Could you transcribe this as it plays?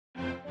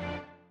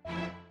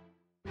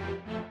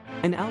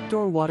An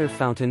outdoor water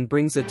fountain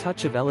brings a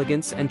touch of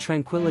elegance and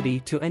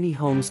tranquility to any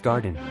home's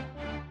garden.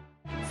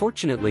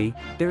 Fortunately,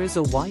 there is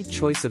a wide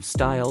choice of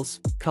styles,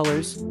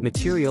 colors,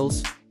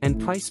 materials, and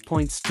price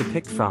points to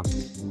pick from.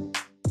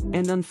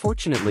 And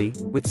unfortunately,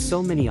 with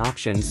so many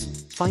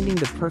options, finding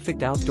the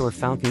perfect outdoor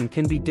fountain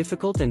can be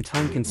difficult and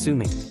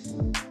time-consuming.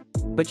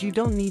 But you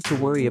don't need to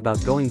worry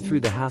about going through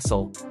the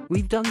hassle.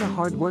 We've done the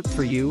hard work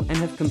for you and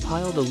have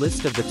compiled a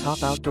list of the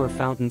top outdoor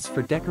fountains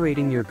for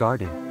decorating your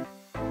garden.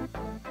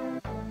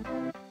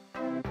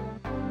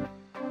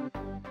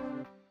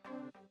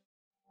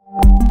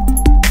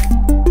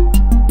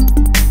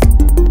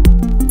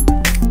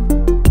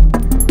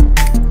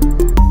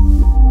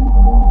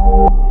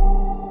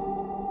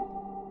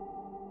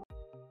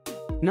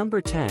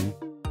 Number 10.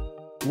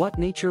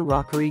 watnature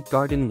Rockery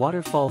Garden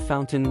Waterfall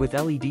Fountain with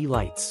LED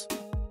Lights.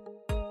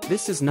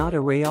 This is not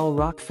a real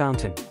rock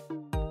fountain.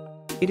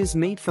 It is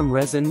made from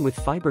resin with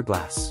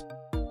fiberglass.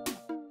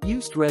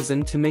 Used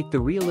resin to make the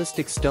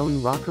realistic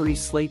stone Rockery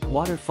slate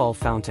waterfall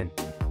fountain.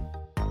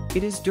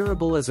 It is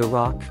durable as a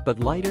rock but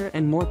lighter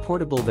and more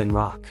portable than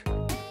rock.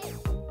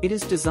 It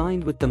is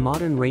designed with the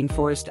modern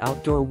rainforest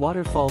outdoor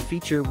waterfall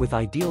feature with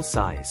ideal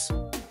size.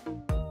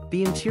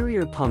 The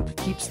interior pump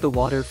keeps the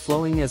water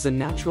flowing as a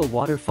natural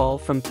waterfall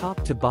from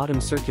top to bottom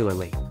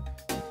circularly.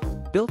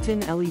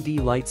 Built-in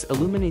LED lights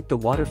illuminate the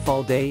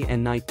waterfall day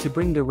and night to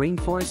bring the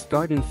rainforest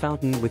garden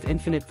fountain with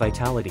infinite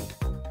vitality.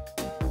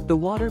 The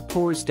water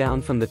pours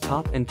down from the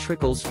top and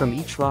trickles from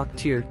each rock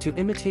tier to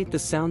imitate the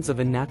sounds of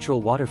a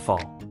natural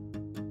waterfall.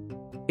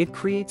 It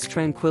creates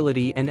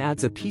tranquility and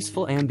adds a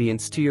peaceful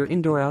ambience to your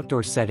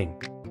indoor-outdoor setting.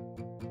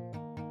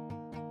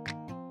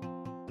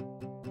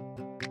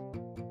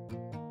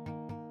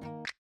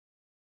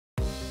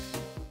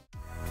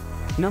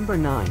 Number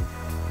 9.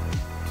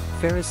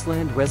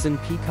 Ferrisland Resin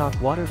Peacock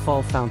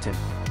Waterfall Fountain.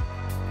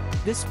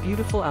 This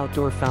beautiful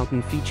outdoor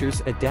fountain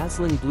features a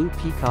dazzling blue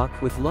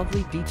peacock with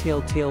lovely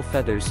detailed tail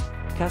feathers,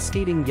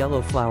 cascading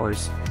yellow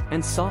flowers,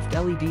 and soft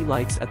LED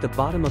lights at the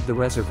bottom of the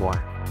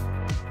reservoir.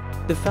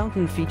 The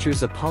fountain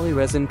features a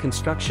polyresin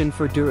construction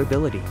for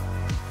durability.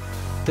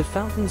 The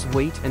fountain's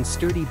weight and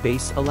sturdy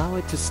base allow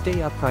it to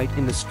stay upright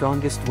in the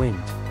strongest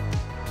wind.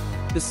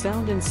 The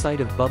sound and sight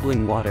of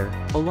bubbling water,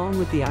 along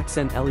with the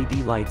accent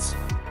LED lights,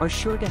 are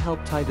sure to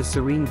help tie the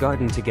serene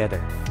garden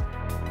together.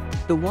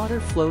 The water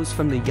flows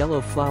from the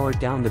yellow flower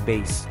down the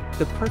base,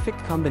 the perfect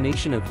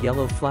combination of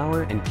yellow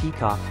flower and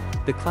peacock.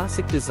 The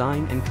classic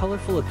design and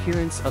colorful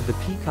appearance of the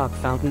peacock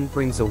fountain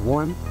brings a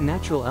warm,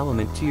 natural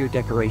element to your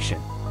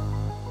decoration.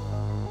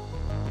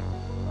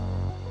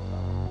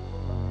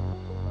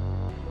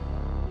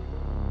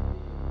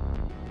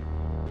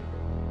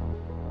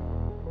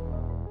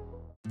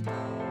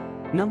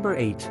 Number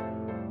 8.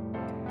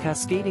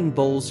 Cascading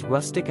Bowls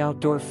Rustic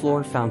Outdoor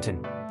Floor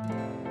Fountain.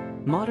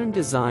 Modern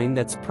design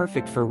that's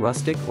perfect for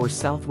rustic or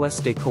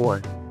Southwest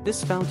decor,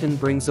 this fountain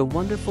brings a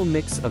wonderful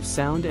mix of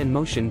sound and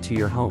motion to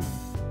your home.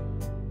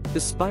 The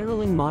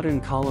spiraling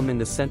modern column in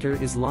the center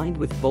is lined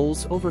with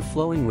bowls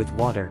overflowing with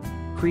water,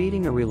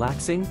 creating a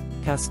relaxing,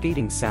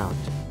 cascading sound.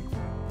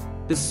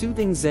 The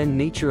soothing zen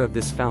nature of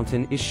this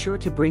fountain is sure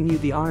to bring you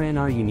the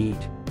R&R you need.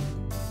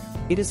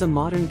 It is a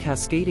modern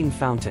cascading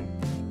fountain.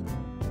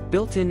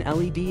 Built-in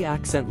LED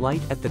accent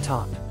light at the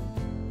top.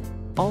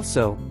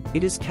 Also,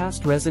 it is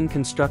cast resin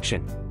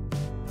construction.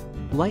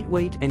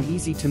 Lightweight and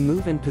easy to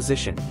move and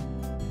position.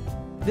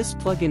 This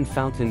plug-in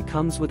fountain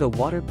comes with a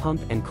water pump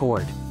and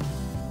cord.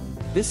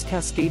 This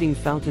cascading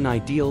fountain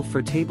ideal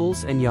for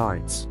tables and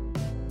yards.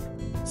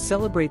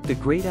 Celebrate the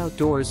great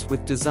outdoors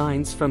with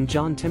designs from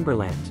John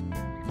Timberland.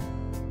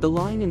 The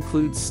line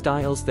includes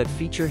styles that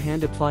feature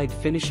hand-applied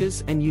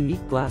finishes and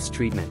unique glass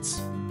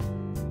treatments.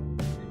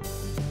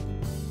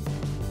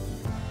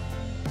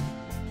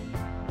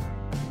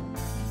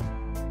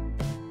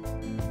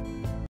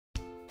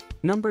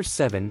 Number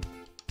 7.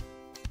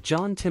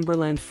 John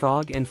Timberland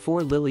Frog and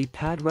 4 Lily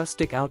Pad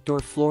Rustic Outdoor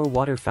Floor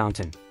Water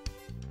Fountain.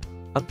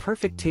 A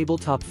perfect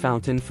tabletop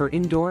fountain for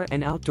indoor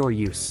and outdoor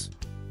use.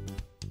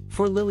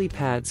 4 lily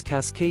pads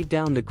cascade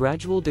down the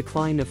gradual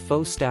decline of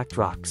faux stacked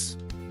rocks.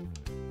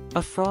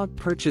 A frog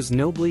perches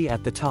nobly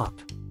at the top.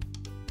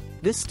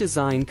 This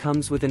design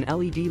comes with an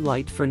LED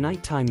light for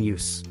nighttime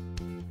use.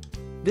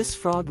 This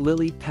frog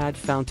lily pad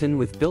fountain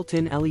with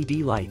built-in LED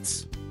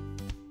lights.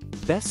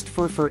 Best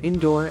for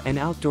indoor and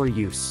outdoor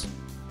use.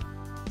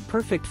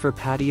 Perfect for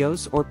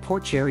patios or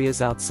porch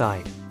areas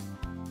outside.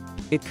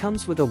 It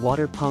comes with a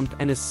water pump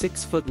and a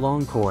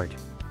 6-foot-long cord.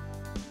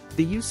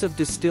 The use of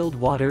distilled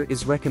water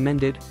is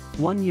recommended,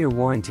 1-year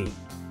warranty.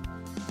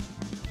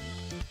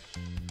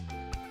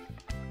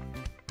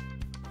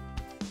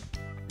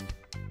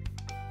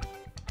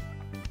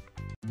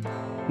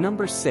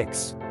 Number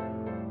 6.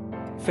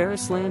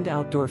 Ferrisland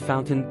Outdoor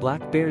Fountain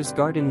Black Bear's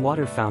Garden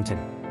Water Fountain.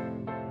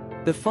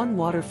 The fun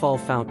waterfall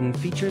fountain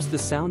features the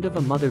sound of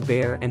a mother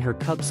bear and her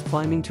cubs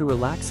climbing to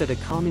relax at a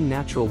calming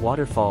natural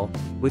waterfall,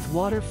 with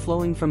water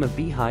flowing from a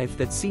beehive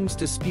that seems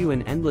to spew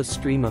an endless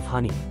stream of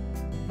honey.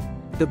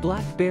 The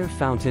Black Bear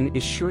Fountain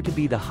is sure to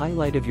be the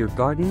highlight of your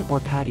garden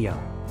or patio.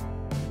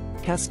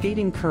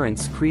 cascading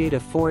currents create a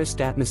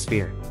forest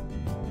atmosphere.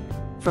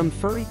 From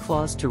furry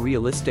claws to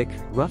realistic,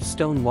 rough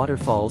stone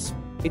waterfalls,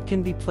 it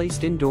can be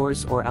placed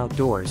indoors or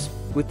outdoors,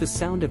 with the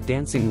sound of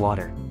dancing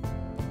water.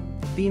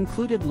 The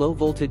included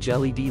low-voltage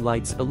LED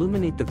lights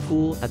illuminate the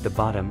pool at the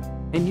bottom,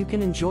 and you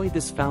can enjoy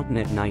this fountain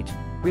at night,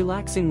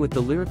 relaxing with the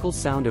lyrical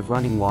sound of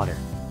running water.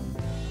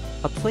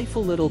 A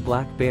playful little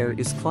black bear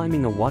is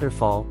climbing a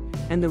waterfall,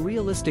 and the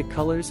realistic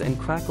colors and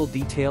crackle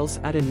details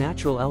add a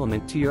natural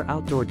element to your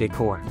outdoor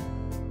decor.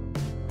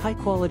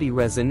 High-quality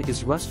resin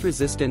is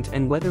rust-resistant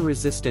and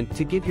weather-resistant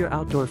to give your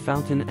outdoor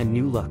fountain a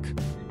new look.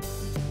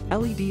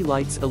 LED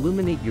lights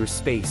illuminate your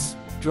space,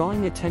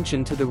 drawing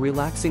attention to the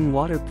relaxing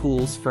water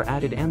pools for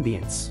added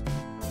ambience.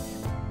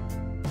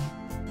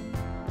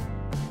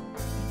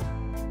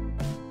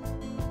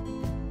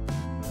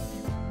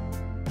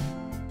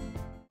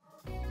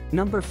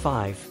 Number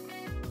 5.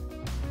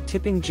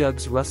 Tipping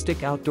Jugs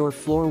Rustic Outdoor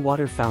Floor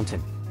Water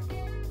Fountain.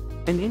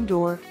 An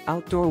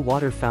indoor-outdoor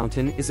water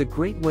fountain is a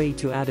great way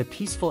to add a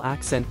peaceful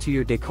accent to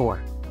your decor.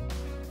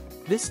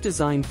 This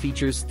design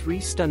features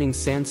 3 stunning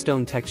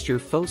sandstone texture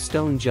faux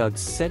stone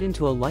jugs set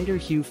into a lighter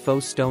hue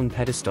faux stone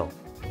pedestal.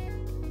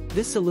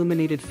 This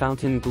illuminated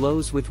fountain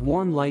glows with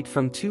warm light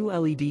from 2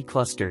 LED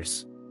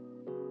clusters.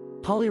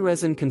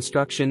 Polyresin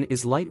construction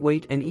is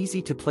lightweight and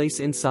easy to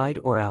place inside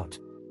or out.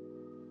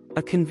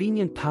 A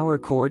convenient power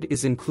cord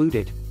is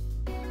included.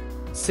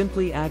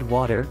 Simply add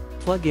water,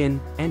 plug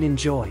in, and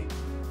enjoy.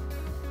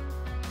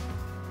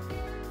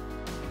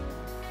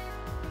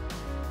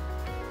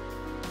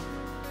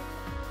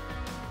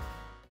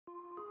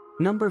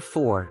 Number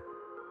 4.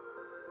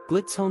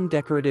 Glitzhome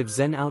Decorative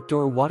Zen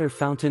Outdoor Water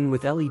Fountain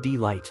with LED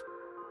Light.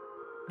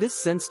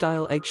 This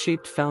Zen-style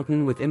egg-shaped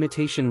fountain with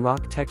imitation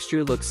rock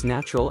texture looks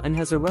natural and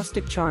has a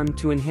rustic charm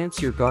to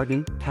enhance your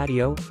garden,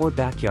 patio, or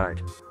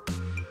backyard.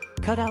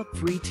 Cut out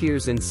 3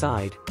 tiers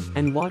inside,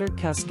 and water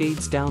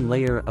cascades down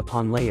layer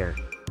upon layer.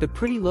 The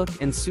pretty look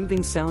and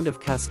soothing sound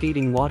of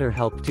cascading water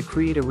help to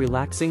create a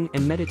relaxing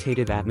and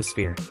meditative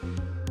atmosphere.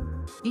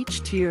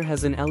 Each tier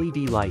has an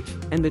LED light,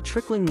 and the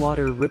trickling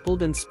water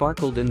rippled and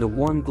sparkled in the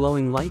warm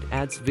glowing light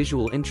adds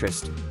visual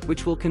interest,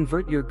 which will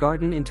convert your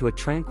garden into a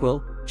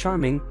tranquil,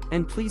 charming,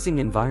 and pleasing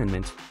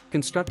environment.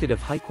 Constructed of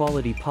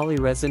high-quality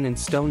polyresin and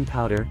stone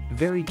powder,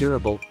 very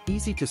durable,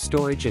 easy to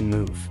storage and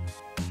move.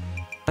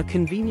 A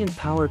convenient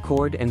power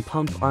cord and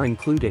pump are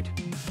included.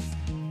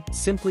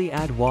 Simply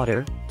add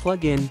water,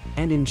 plug in,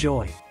 and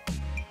enjoy.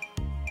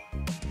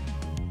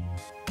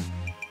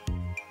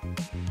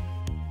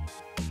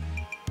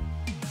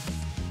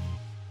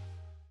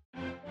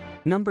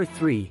 Number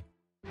 3.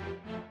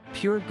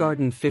 Pure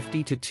Garden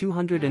 50 to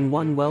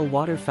 201 Well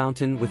Water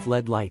Fountain with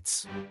LED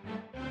Lights.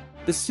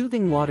 The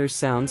soothing water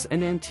sounds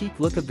and antique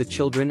look of the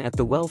children at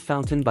the well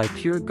fountain by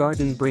Pure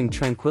Garden bring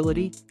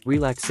tranquility,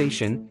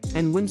 relaxation,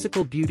 and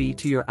whimsical beauty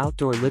to your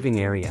outdoor living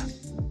area.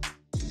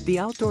 The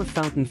outdoor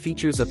fountain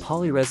features a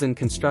polyresin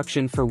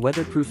construction for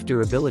weatherproof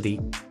durability,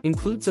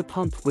 includes a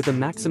pump with a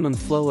maximum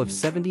flow of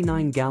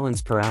 79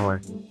 gallons per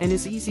hour, and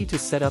is easy to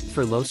set up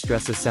for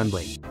low-stress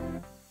assembly.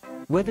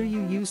 Whether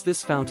you use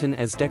this fountain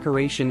as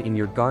decoration in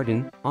your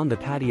garden, on the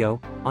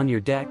patio, on your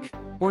deck,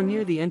 or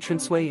near the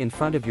entranceway in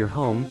front of your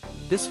home,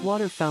 this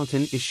water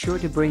fountain is sure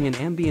to bring an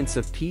ambience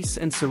of peace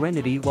and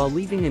serenity while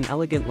leaving an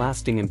elegant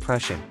lasting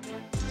impression.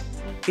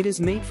 It is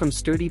made from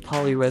sturdy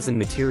polyresin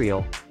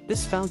material.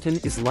 This fountain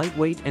is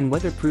lightweight and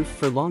weatherproof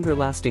for longer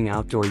lasting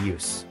outdoor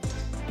use.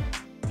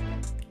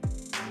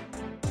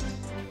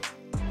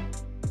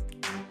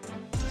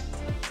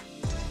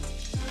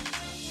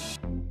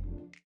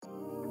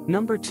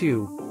 Number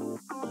 2.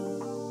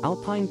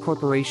 Alpine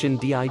Corporation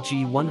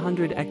DIG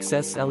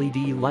 100XS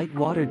LED Light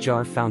Water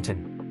Jar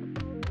Fountain.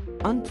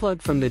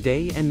 Unplug from the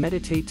day and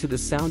meditate to the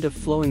sound of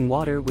flowing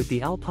water with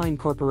the Alpine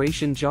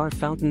Corporation Jar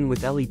Fountain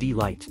with LED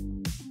light.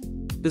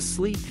 The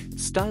sleek,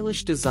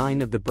 stylish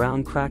design of the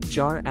brown cracked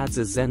jar adds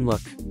a zen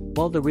look,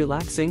 while the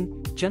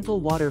relaxing,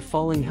 gentle water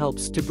falling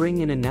helps to bring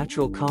in a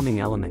natural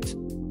calming element.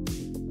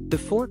 The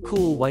 4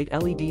 cool white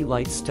LED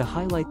lights to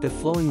highlight the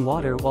flowing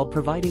water while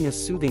providing a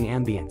soothing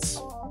ambience.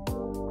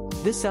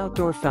 This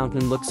outdoor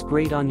fountain looks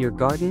great on your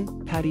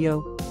garden,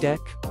 patio,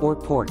 deck, or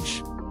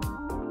porch.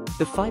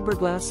 The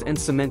fiberglass and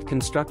cement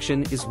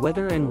construction is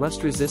weather and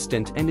rust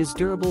resistant and is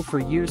durable for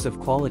years of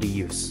quality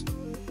use.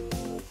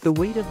 The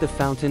weight of the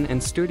fountain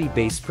and sturdy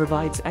base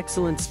provides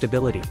excellent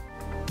stability.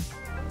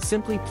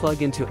 Simply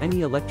plug into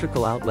any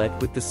electrical outlet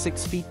with the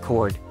 6 feet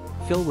cord,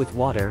 fill with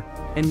water,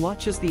 and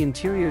watch as the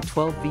interior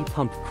 12V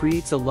pump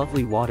creates a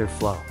lovely water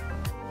flow.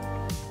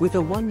 With a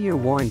 1-year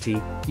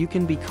warranty, you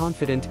can be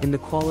confident in the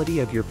quality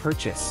of your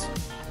purchase.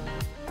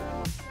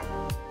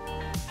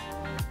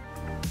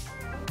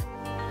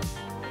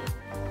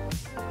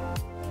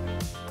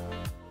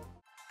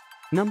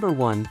 Number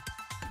 1.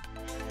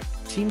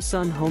 Team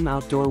Sun Home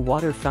Outdoor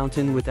Water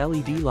Fountain with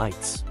LED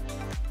Lights.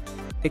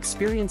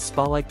 Experience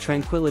spa-like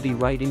tranquility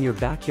right in your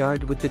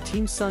backyard with the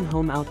Team Sun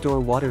Home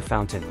Outdoor Water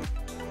Fountain.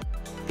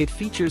 It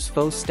features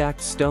faux stacked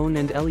stone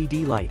and LED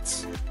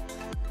lights.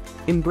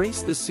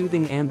 Embrace the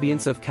soothing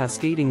ambience of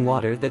cascading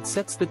water that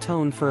sets the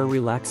tone for a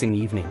relaxing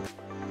evening.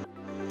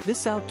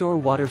 This outdoor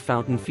water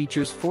fountain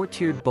features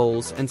 4-tiered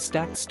bowls and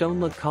stacked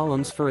stone-lid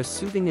columns for a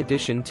soothing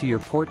addition to your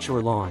porch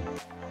or lawn.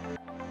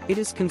 It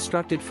is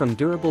constructed from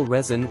durable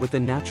resin with a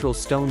natural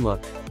stone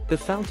look. The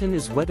fountain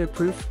is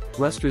weatherproof,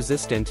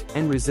 rust-resistant,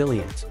 and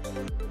resilient.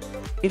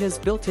 It has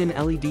built-in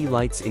LED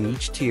lights in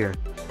each tier,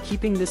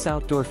 keeping this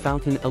outdoor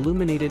fountain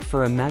illuminated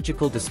for a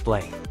magical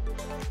display.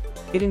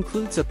 It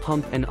includes a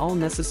pump and all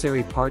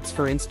necessary parts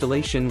for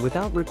installation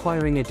without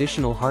requiring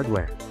additional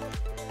hardware.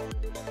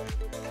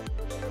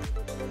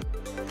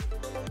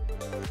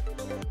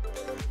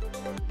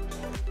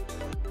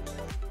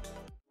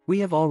 We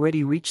have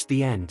already reached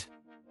the end.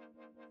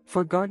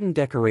 For garden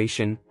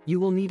decoration, you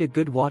will need a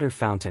good water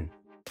fountain.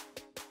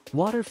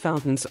 Water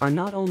fountains are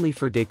not only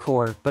for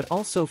decor but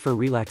also for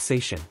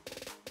relaxation.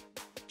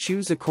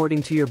 Choose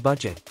according to your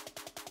budget.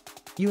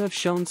 You have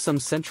shown some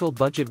central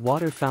budget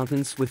water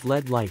fountains with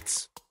LED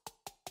lights.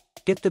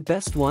 Get the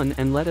best one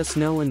and let us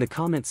know in the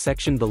comments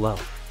section below.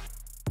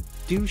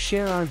 Do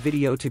share our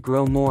video to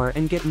grow more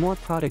and get more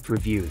product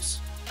reviews.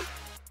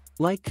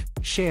 Like,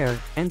 share,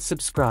 and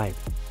subscribe.